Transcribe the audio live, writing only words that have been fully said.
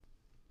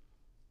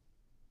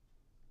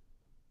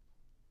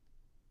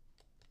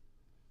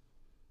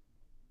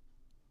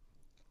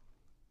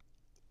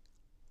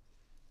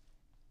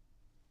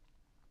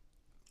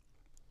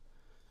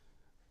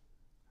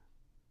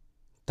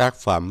Tác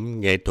phẩm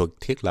Nghệ thuật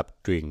thiết lập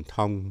truyền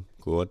thông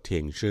của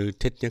Thiền sư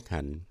Thích Nhất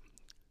Hạnh.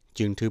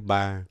 Chương thứ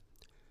 3.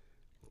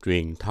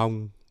 Truyền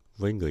thông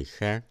với người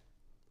khác.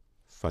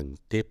 Phần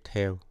tiếp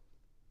theo.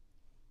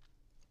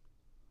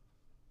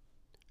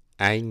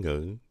 Ái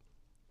ngữ.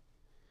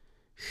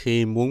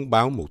 Khi muốn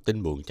báo một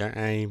tin buồn cho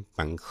ai,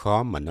 bạn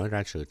khó mà nói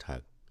ra sự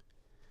thật.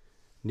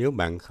 Nếu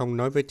bạn không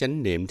nói với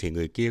chánh niệm thì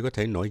người kia có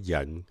thể nổi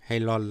giận hay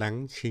lo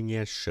lắng khi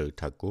nghe sự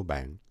thật của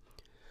bạn.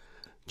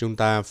 Chúng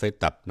ta phải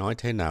tập nói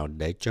thế nào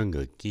để cho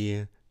người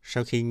kia,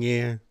 sau khi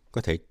nghe,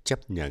 có thể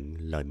chấp nhận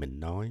lời mình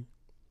nói.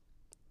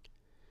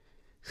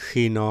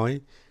 Khi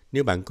nói,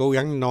 nếu bạn cố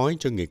gắng nói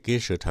cho người kia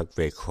sự thật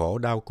về khổ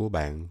đau của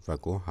bạn và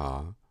của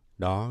họ,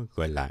 đó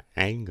gọi là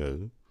ái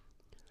ngữ.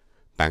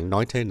 Bạn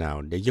nói thế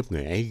nào để giúp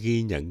người ấy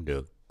ghi nhận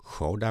được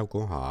khổ đau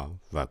của họ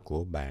và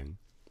của bạn.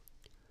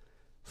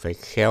 Phải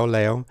khéo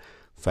léo,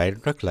 phải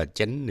rất là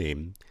chánh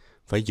niệm,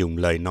 phải dùng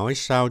lời nói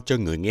sao cho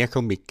người nghe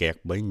không bị kẹt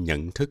bởi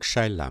nhận thức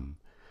sai lầm.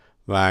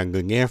 Và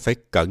người nghe phải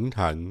cẩn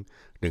thận,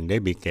 đừng để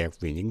bị kẹt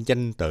vì những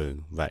danh từ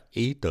và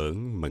ý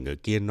tưởng mà người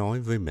kia nói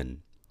với mình.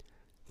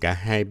 Cả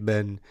hai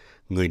bên,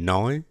 người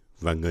nói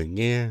và người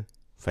nghe,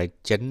 phải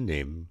chánh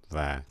niệm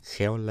và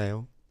khéo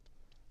léo.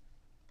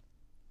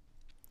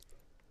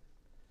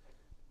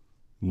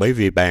 Bởi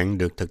vì bạn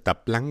được thực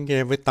tập lắng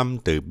nghe với tâm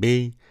từ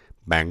bi,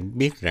 bạn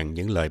biết rằng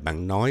những lời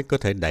bạn nói có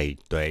thể đầy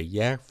tuệ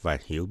giác và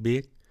hiểu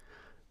biết.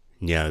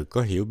 Nhờ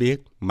có hiểu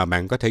biết mà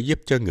bạn có thể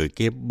giúp cho người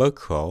kia bớt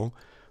khổ,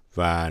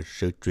 và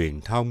sự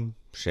truyền thông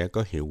sẽ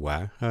có hiệu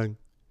quả hơn.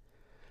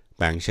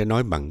 Bạn sẽ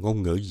nói bằng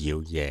ngôn ngữ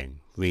dịu dàng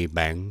vì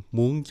bạn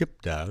muốn giúp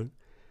đỡ.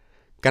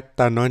 Cách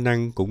ta nói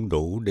năng cũng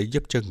đủ để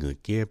giúp cho người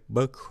kia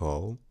bớt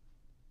khổ.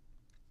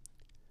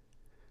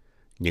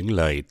 Những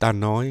lời ta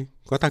nói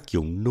có tác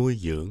dụng nuôi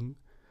dưỡng.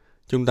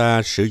 Chúng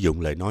ta sử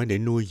dụng lời nói để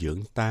nuôi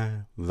dưỡng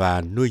ta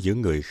và nuôi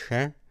dưỡng người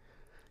khác.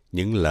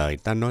 Những lời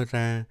ta nói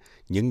ra,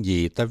 những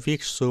gì ta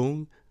viết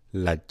xuống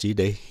là chỉ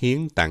để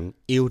hiến tặng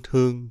yêu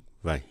thương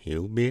và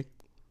hiểu biết.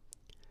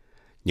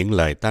 Những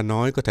lời ta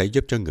nói có thể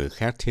giúp cho người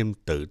khác thêm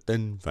tự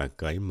tin và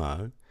cởi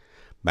mở.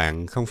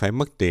 Bạn không phải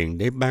mất tiền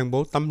để ban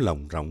bố tấm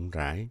lòng rộng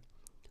rãi.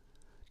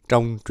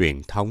 Trong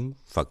truyền thống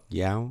Phật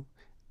giáo,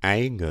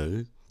 ái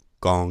ngữ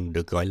còn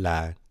được gọi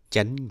là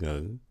chánh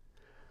ngữ.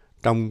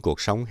 Trong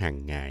cuộc sống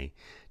hàng ngày,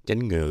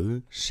 chánh ngữ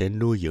sẽ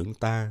nuôi dưỡng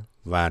ta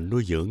và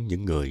nuôi dưỡng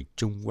những người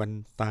chung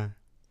quanh ta.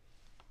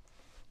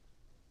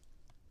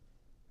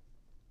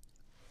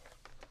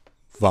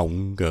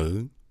 Vọng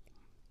ngữ.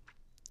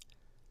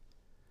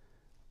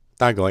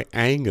 Ta gọi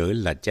ái ngữ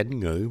là chánh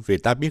ngữ vì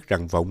ta biết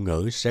rằng vọng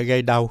ngữ sẽ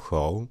gây đau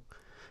khổ.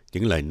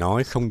 Những lời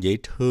nói không dễ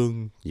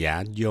thương,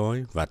 giả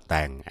dối và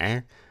tàn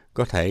ác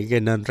có thể gây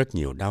nên rất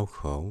nhiều đau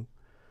khổ.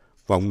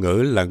 Vọng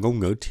ngữ là ngôn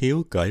ngữ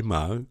thiếu cởi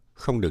mở,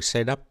 không được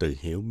xây đắp từ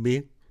hiểu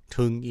biết,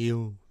 thương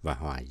yêu và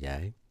hòa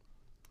giải.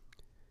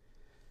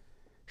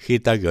 Khi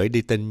ta gửi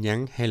đi tin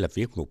nhắn hay là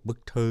viết một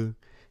bức thư,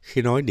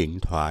 khi nói điện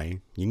thoại,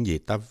 những gì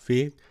ta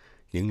viết,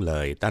 những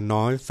lời ta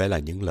nói phải là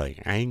những lời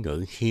ái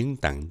ngữ hiến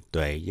tặng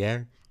tuệ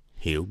giác,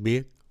 hiểu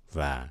biết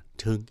và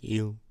thương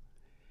yêu.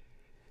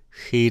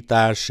 Khi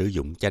ta sử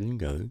dụng chánh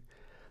ngữ,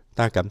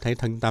 ta cảm thấy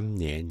thân tâm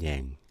nhẹ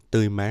nhàng,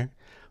 tươi mát,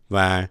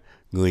 và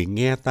người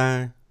nghe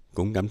ta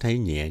cũng cảm thấy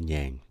nhẹ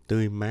nhàng,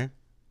 tươi mát.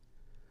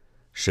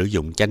 Sử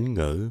dụng chánh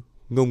ngữ,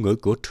 ngôn ngữ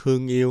của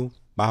thương yêu,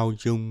 bao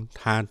dung,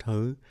 tha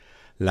thứ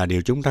là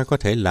điều chúng ta có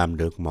thể làm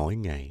được mỗi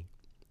ngày.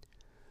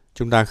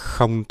 Chúng ta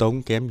không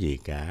tốn kém gì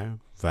cả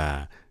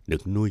và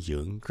được nuôi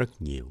dưỡng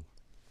rất nhiều.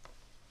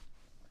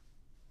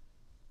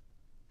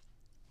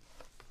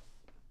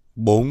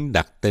 4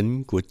 đặc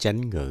tính của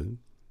chánh ngữ.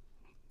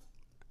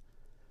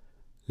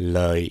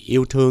 Lời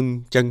yêu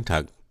thương chân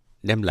thật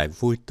đem lại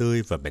vui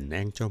tươi và bình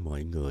an cho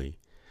mọi người.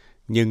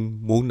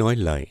 Nhưng muốn nói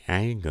lời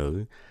ái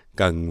ngữ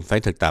cần phải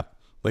thực tập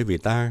bởi vì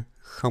ta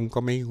không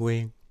có mấy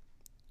quen.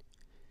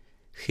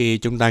 Khi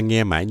chúng ta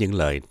nghe mãi những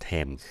lời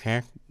thèm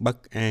khát,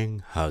 bất an,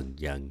 hờn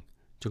giận,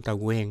 chúng ta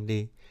quen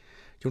đi.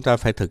 Chúng ta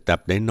phải thực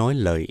tập để nói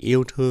lời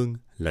yêu thương,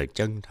 lời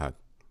chân thật.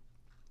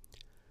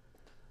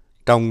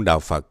 Trong Đạo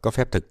Phật có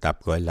phép thực tập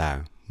gọi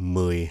là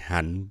 10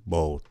 hạnh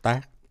Bồ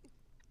Tát.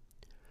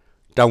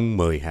 Trong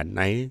 10 hạnh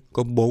ấy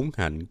có 4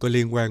 hạnh có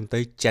liên quan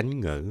tới chánh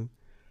ngữ.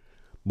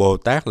 Bồ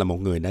Tát là một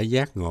người đã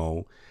giác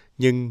ngộ,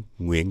 nhưng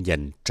nguyện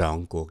dành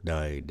trọn cuộc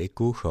đời để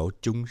cứu khổ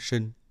chúng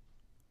sinh.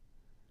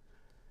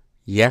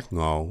 Giác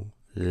ngộ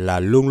là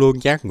luôn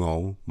luôn giác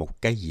ngộ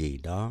một cái gì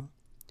đó.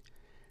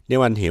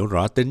 Nếu anh hiểu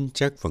rõ tính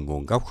chất và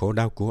nguồn gốc khổ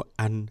đau của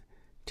anh,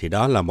 thì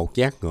đó là một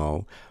giác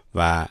ngộ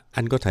và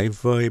anh có thể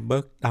vơi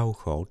bớt đau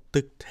khổ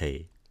tức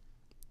thì.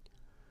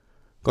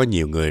 Có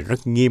nhiều người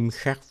rất nghiêm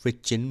khắc với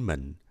chính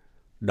mình.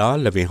 Đó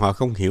là vì họ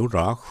không hiểu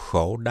rõ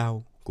khổ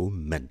đau của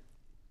mình.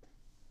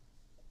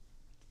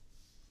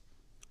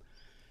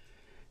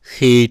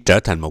 Khi trở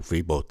thành một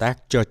vị Bồ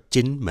Tát cho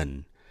chính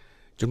mình,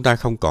 chúng ta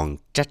không còn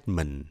trách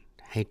mình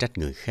hay trách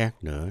người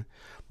khác nữa.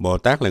 Bồ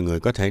Tát là người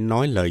có thể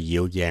nói lời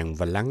dịu dàng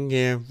và lắng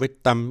nghe với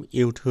tâm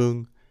yêu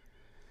thương.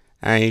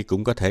 Ai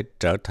cũng có thể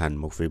trở thành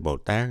một vị Bồ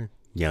Tát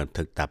nhờ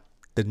thực tập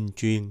tinh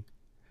chuyên.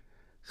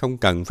 Không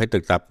cần phải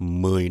thực tập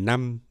 10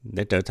 năm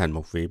để trở thành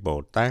một vị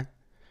Bồ Tát.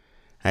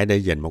 Hãy để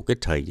dành một cái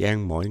thời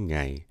gian mỗi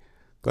ngày,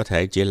 có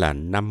thể chỉ là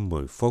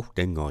 5-10 phút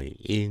để ngồi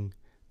yên,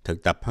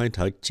 thực tập hơi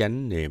thở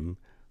chánh niệm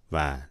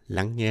và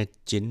lắng nghe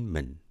chính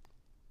mình.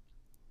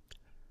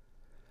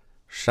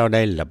 Sau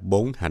đây là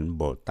 4 hạnh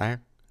Bồ Tát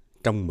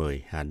trong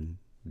 10 hạnh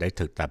để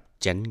thực tập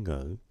chánh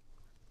ngữ.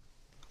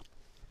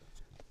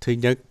 Thứ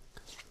nhất,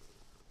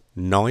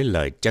 nói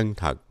lời chân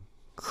thật,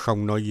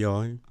 không nói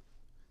dối.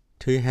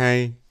 Thứ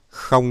hai,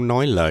 không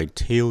nói lời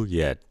thiêu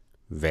dệt,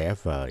 vẽ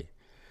vời.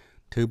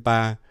 Thứ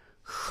ba,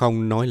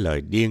 không nói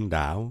lời điên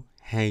đảo,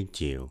 hai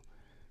chiều.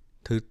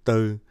 Thứ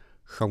tư,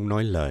 không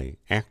nói lời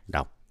ác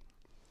độc.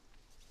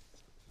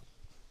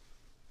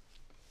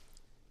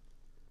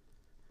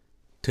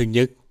 Thứ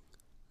nhất,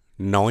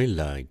 nói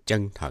lời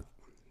chân thật.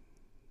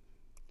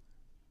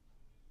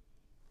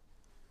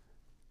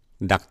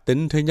 Đặc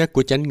tính thứ nhất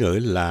của chánh ngữ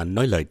là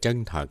nói lời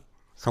chân thật,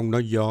 không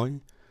nói dối.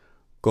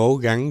 Cố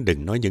gắng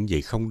đừng nói những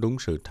gì không đúng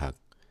sự thật.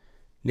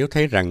 Nếu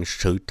thấy rằng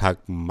sự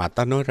thật mà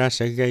ta nói ra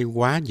sẽ gây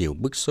quá nhiều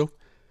bức xúc,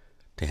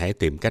 thì hãy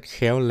tìm cách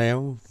khéo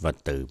léo và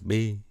từ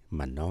bi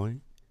mà nói.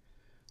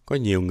 Có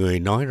nhiều người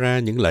nói ra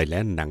những lời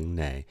lẽ nặng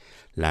nề,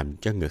 làm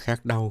cho người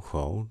khác đau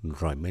khổ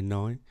rồi mới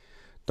nói,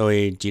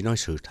 tôi chỉ nói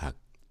sự thật.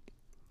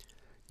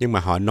 Nhưng mà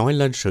họ nói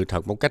lên sự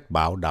thật một cách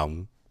bạo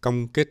động,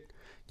 công kích,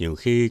 nhiều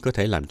khi có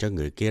thể làm cho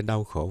người kia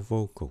đau khổ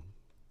vô cùng.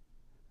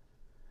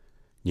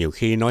 Nhiều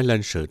khi nói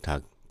lên sự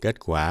thật, kết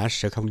quả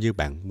sẽ không như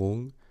bạn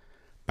muốn.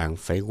 Bạn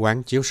phải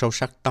quán chiếu sâu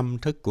sắc tâm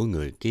thức của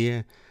người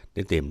kia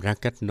để tìm ra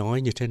cách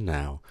nói như thế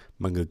nào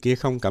mà người kia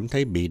không cảm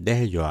thấy bị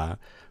đe dọa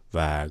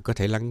và có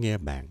thể lắng nghe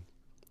bạn.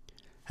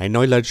 Hãy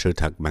nói lên sự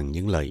thật bằng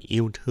những lời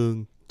yêu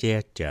thương,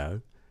 che chở.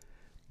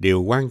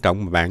 Điều quan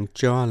trọng mà bạn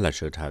cho là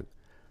sự thật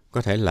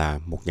có thể là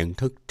một nhận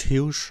thức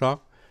thiếu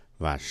sót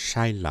và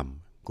sai lầm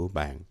của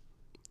bạn.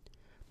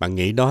 Bạn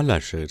nghĩ đó là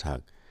sự thật,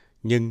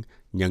 nhưng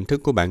nhận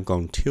thức của bạn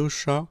còn thiếu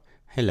sót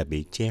hay là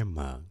bị che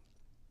mờ.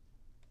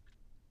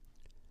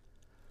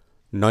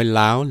 Nói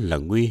láo là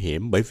nguy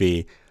hiểm bởi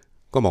vì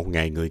có một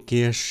ngày người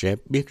kia sẽ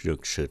biết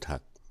được sự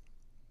thật.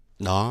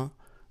 Đó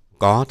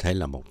có thể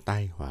là một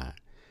tai họa.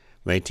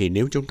 Vậy thì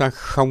nếu chúng ta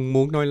không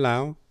muốn nói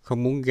láo,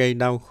 không muốn gây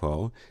đau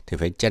khổ, thì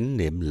phải chánh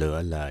niệm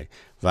lựa lời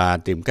và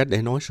tìm cách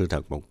để nói sự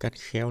thật một cách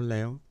khéo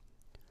léo.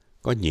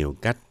 Có nhiều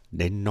cách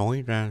để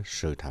nói ra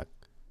sự thật.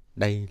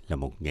 Đây là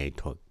một nghệ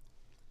thuật.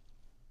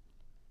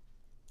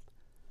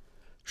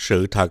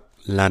 Sự thật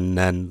là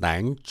nền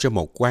tảng cho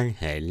một quan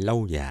hệ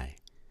lâu dài.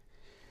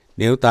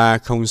 Nếu ta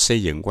không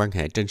xây dựng quan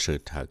hệ trên sự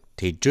thật,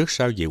 thì trước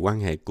sau gì quan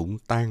hệ cũng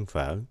tan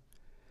vỡ.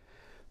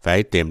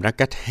 Phải tìm ra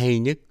cách hay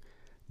nhất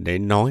để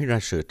nói ra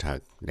sự thật,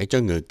 để cho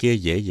người kia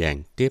dễ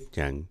dàng tiếp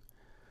nhận.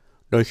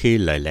 Đôi khi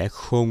lời lẽ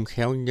khôn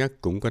khéo nhất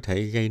cũng có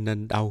thể gây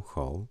nên đau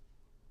khổ.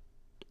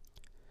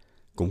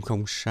 Cũng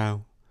không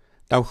sao,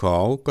 đau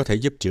khổ có thể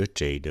giúp chữa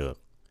trị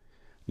được.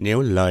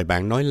 Nếu lời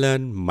bạn nói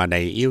lên mà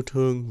đầy yêu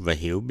thương và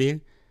hiểu biết,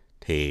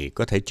 thì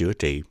có thể chữa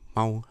trị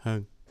mau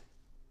hơn.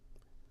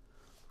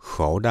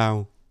 Khổ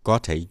đau có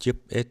thể giúp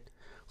ích,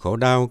 khổ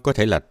đau có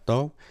thể là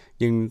tốt,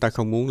 nhưng ta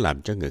không muốn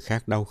làm cho người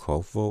khác đau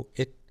khổ vô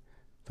ích.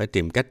 Phải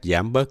tìm cách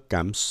giảm bớt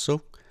cảm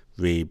xúc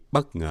vì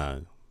bất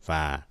ngờ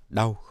và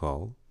đau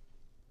khổ.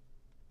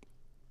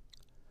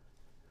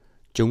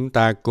 Chúng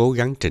ta cố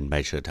gắng trình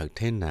bày sự thật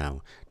thế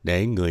nào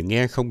để người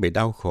nghe không bị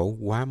đau khổ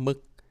quá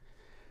mức.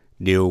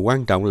 Điều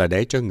quan trọng là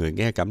để cho người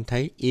nghe cảm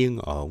thấy yên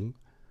ổn.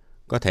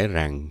 Có thể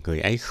rằng người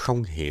ấy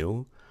không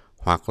hiểu,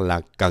 hoặc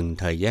là cần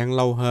thời gian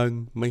lâu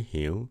hơn mới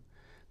hiểu.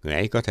 Người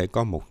ấy có thể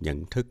có một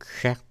nhận thức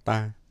khác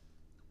ta.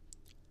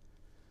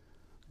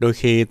 Đôi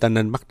khi ta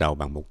nên bắt đầu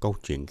bằng một câu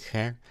chuyện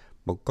khác,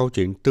 một câu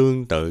chuyện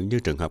tương tự như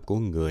trường hợp của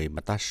người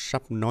mà ta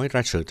sắp nói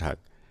ra sự thật,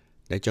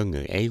 để cho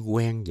người ấy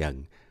quen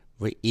dần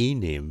với ý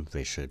niệm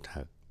về sự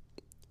thật.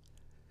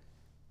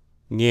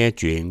 Nghe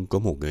chuyện của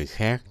một người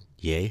khác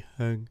dễ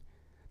hơn.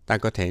 Ta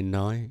có thể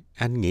nói,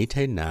 anh nghĩ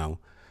thế nào?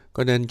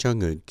 Có nên cho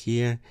người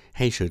kia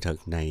hay sự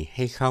thật này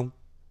hay không?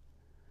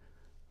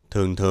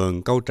 Thường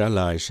thường câu trả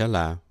lời sẽ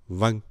là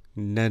vâng,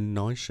 nên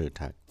nói sự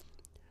thật.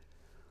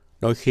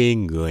 Đôi khi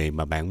người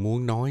mà bạn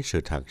muốn nói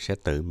sự thật sẽ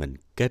tự mình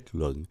kết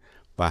luận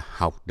và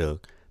học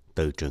được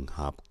từ trường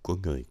hợp của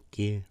người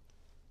kia.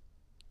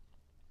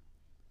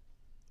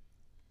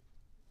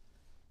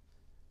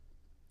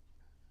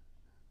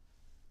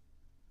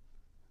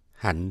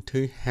 Hạnh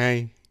thứ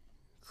hai,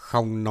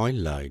 không nói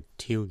lời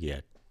thiêu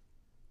dệt.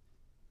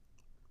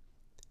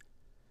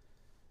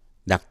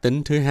 Đặc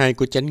tính thứ hai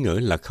của chánh ngữ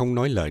là không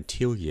nói lời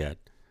thiêu dệt,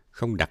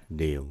 không đặt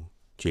điều,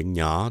 chuyện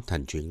nhỏ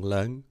thành chuyện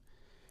lớn.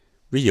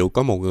 Ví dụ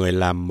có một người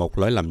làm một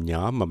lỗi lầm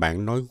nhỏ mà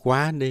bạn nói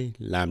quá đi,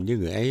 làm như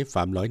người ấy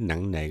phạm lỗi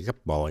nặng nề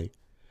gấp bội.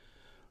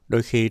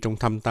 Đôi khi trong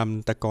thâm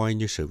tâm ta coi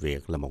như sự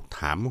việc là một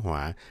thảm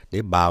họa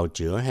để bào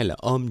chữa hay là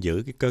ôm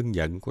giữ cái cơn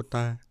giận của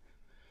ta.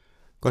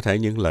 Có thể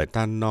những lời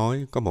ta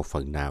nói có một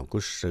phần nào của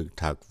sự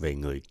thật về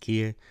người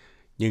kia,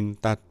 nhưng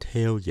ta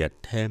thêu dệt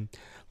thêm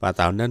và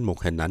tạo nên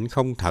một hình ảnh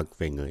không thật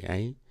về người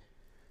ấy.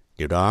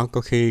 Điều đó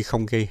có khi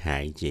không gây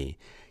hại gì,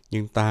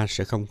 nhưng ta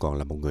sẽ không còn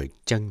là một người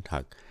chân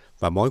thật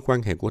và mối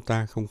quan hệ của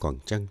ta không còn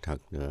chân thật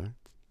nữa.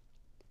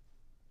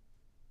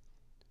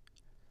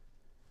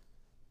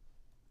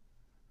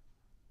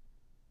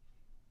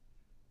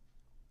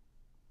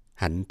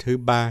 Hạnh thứ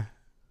ba,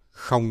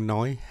 không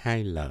nói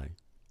hai lời.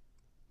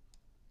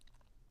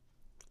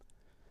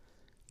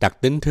 Đặc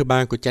tính thứ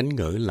ba của chánh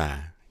ngữ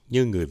là,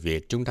 như người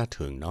Việt chúng ta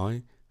thường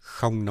nói,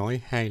 không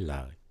nói hai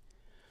lời.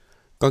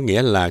 Có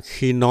nghĩa là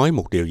khi nói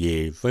một điều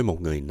gì với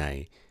một người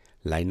này,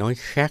 lại nói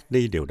khác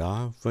đi điều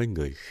đó với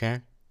người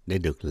khác để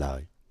được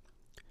lợi.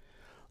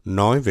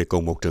 Nói về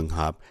cùng một trường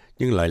hợp,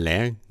 nhưng lời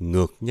lẽ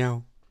ngược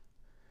nhau.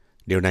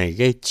 Điều này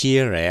gây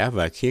chia rẽ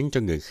và khiến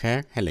cho người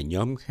khác hay là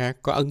nhóm khác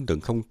có ấn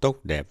tượng không tốt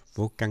đẹp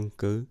vô căn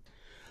cứ.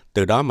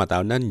 Từ đó mà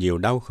tạo nên nhiều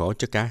đau khổ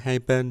cho cả hai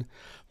bên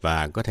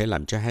và có thể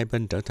làm cho hai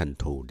bên trở thành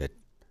thù địch.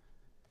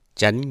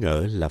 Chánh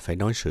ngữ là phải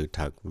nói sự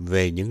thật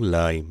về những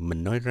lời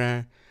mình nói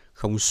ra,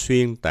 không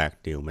xuyên tạc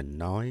điều mình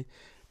nói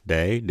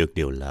để được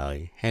điều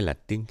lợi hay là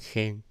tiếng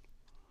khen.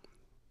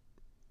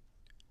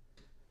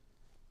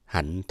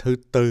 Hạnh thứ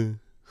tư,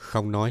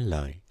 không nói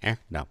lời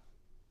ác độc.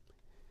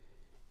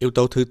 Yếu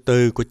tố thứ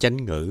tư của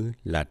chánh ngữ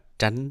là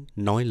tránh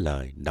nói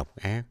lời độc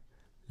ác,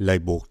 lời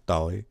buộc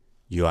tội,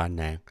 dọa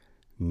nạt,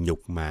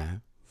 nhục mạ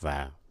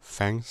và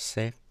phán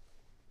xét.